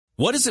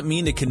What does it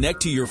mean to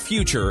connect to your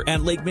future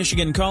at Lake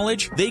Michigan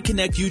College? They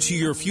connect you to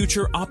your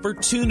future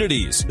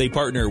opportunities. They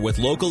partner with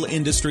local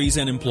industries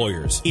and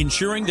employers,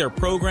 ensuring their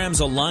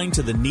programs align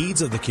to the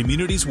needs of the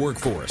community's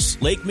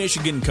workforce. Lake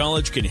Michigan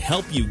College can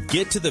help you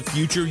get to the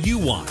future you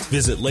want.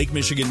 Visit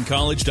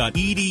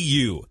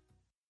lakemichigancollege.edu.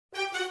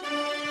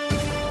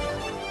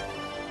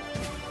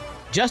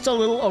 Just a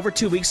little over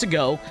 2 weeks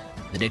ago,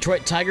 the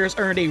Detroit Tigers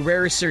earned a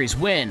rare series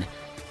win,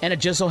 and it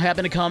just so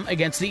happened to come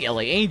against the LA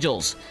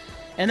Angels.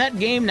 And that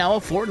game, now a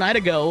fortnight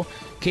ago,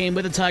 came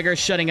with the Tigers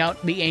shutting out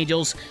the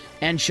Angels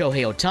and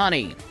Shohei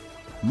Ohtani.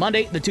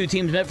 Monday, the two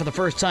teams met for the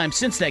first time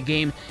since that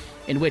game,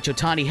 in which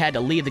Ohtani had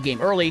to leave the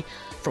game early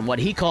from what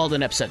he called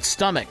an upset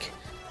stomach.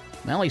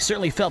 Well, he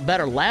certainly felt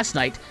better last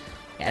night,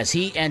 as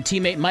he and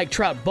teammate Mike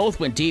Trout both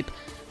went deep,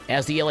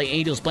 as the LA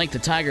Angels blanked the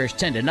Tigers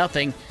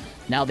 10-0,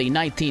 now the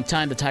 19th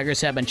time the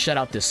Tigers have been shut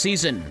out this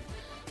season.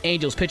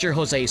 Angels pitcher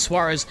José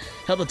Suarez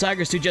held the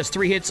Tigers to just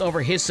 3 hits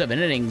over his 7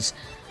 innings.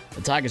 The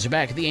Tigers are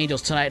back at the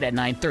Angels tonight at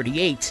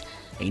 9:38,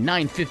 a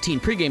 9:15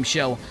 pregame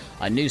show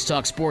on News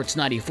Talk Sports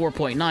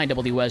 94.9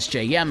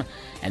 WSJM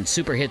and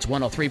Super Hits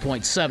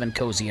 103.7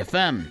 Cozy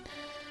FM.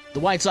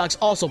 The White Sox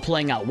also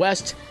playing out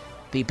west,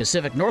 the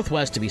Pacific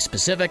Northwest to be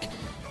specific,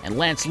 and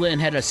Lance Lynn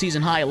had a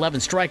season-high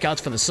 11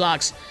 strikeouts for the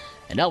Sox,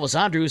 and Elvis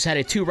Andrus had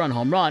a 2-run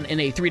home run in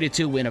a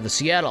 3-2 win over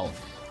Seattle,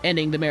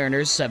 ending the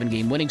Mariners'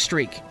 7-game winning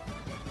streak.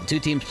 The two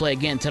teams play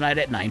again tonight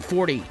at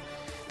 9:40.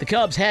 The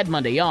Cubs had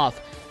Monday off.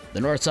 The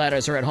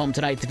Northsiders are at home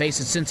tonight to face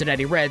the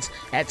Cincinnati Reds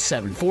at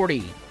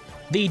 7:40.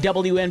 The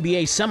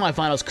WNBA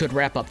Semifinals could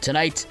wrap up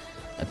tonight.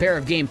 A pair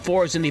of Game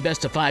 4s in the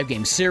best-of-5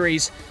 game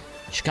series.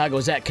 Chicago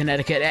is at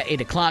Connecticut at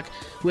 8 o'clock,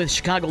 with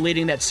Chicago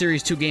leading that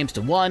series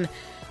 2-1.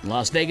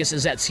 Las Vegas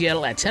is at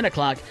Seattle at 10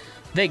 o'clock.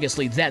 Vegas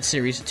leads that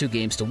series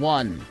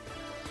 2-1.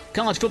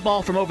 College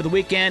football from over the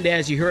weekend,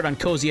 as you heard on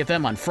Cozy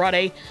FM on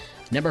Friday.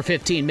 Number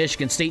 15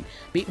 Michigan State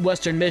beat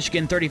Western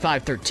Michigan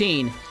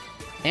 35-13.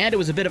 And it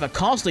was a bit of a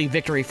costly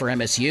victory for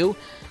MSU,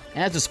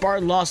 as the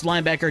Spartan lost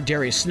linebacker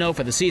Darius Snow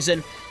for the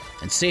season,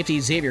 and safety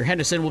Xavier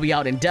Henderson will be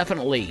out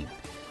indefinitely.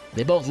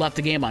 They both left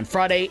the game on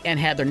Friday and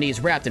had their knees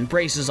wrapped in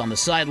braces on the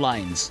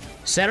sidelines.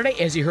 Saturday,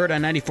 as you heard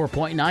on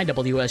 94.9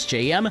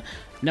 WSJM,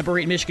 number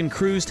 8 Michigan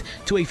cruised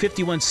to a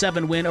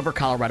 51-7 win over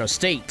Colorado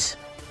State.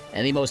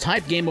 And the most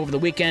hyped game over the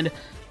weekend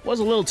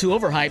was a little too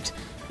overhyped,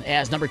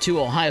 as number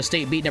 2 Ohio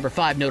State beat number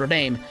 5 Notre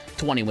Dame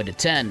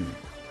 21-10.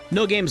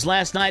 No games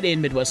last night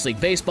in Midwest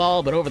League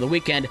Baseball, but over the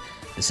weekend,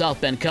 the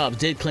South Bend Cubs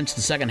did clinch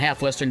the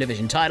second-half Western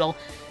Division title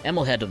and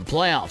will head to the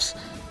playoffs.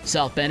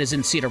 South Bend is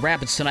in Cedar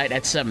Rapids tonight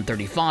at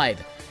 7:35.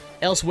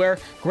 Elsewhere,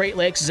 Great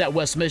Lakes is at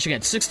West Michigan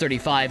at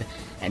 6:35,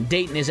 and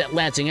Dayton is at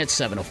Lansing at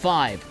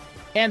 7:05.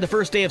 And the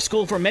first day of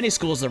school for many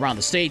schools around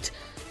the state,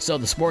 so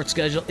the sports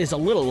schedule is a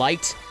little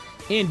light.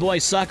 In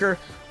boys soccer,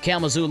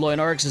 Kalamazoo Loyola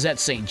Norris is at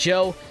St.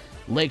 Joe,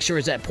 Lakeshore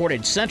is at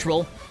Portage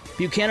Central,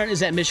 Buchanan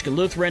is at Michigan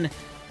Lutheran,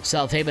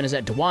 South Haven is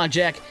at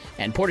Dowagiac,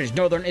 and Portage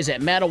Northern is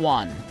at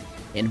Matawan.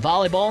 In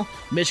volleyball,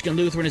 Michigan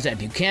Lutheran is at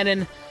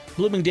Buchanan,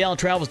 Bloomingdale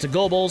travels to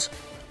Gobles,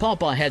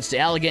 Pawpaw heads to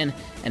Allegan,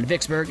 and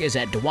Vicksburg is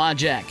at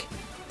Dowagiac.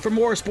 For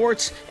more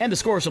sports and the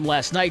scores from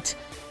last night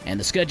and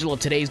the schedule of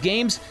today's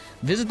games,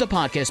 visit the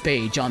podcast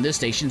page on this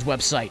station's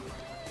website.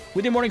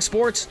 With your morning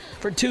sports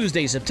for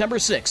Tuesday, September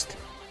 6th,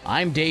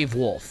 I'm Dave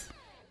Wolf.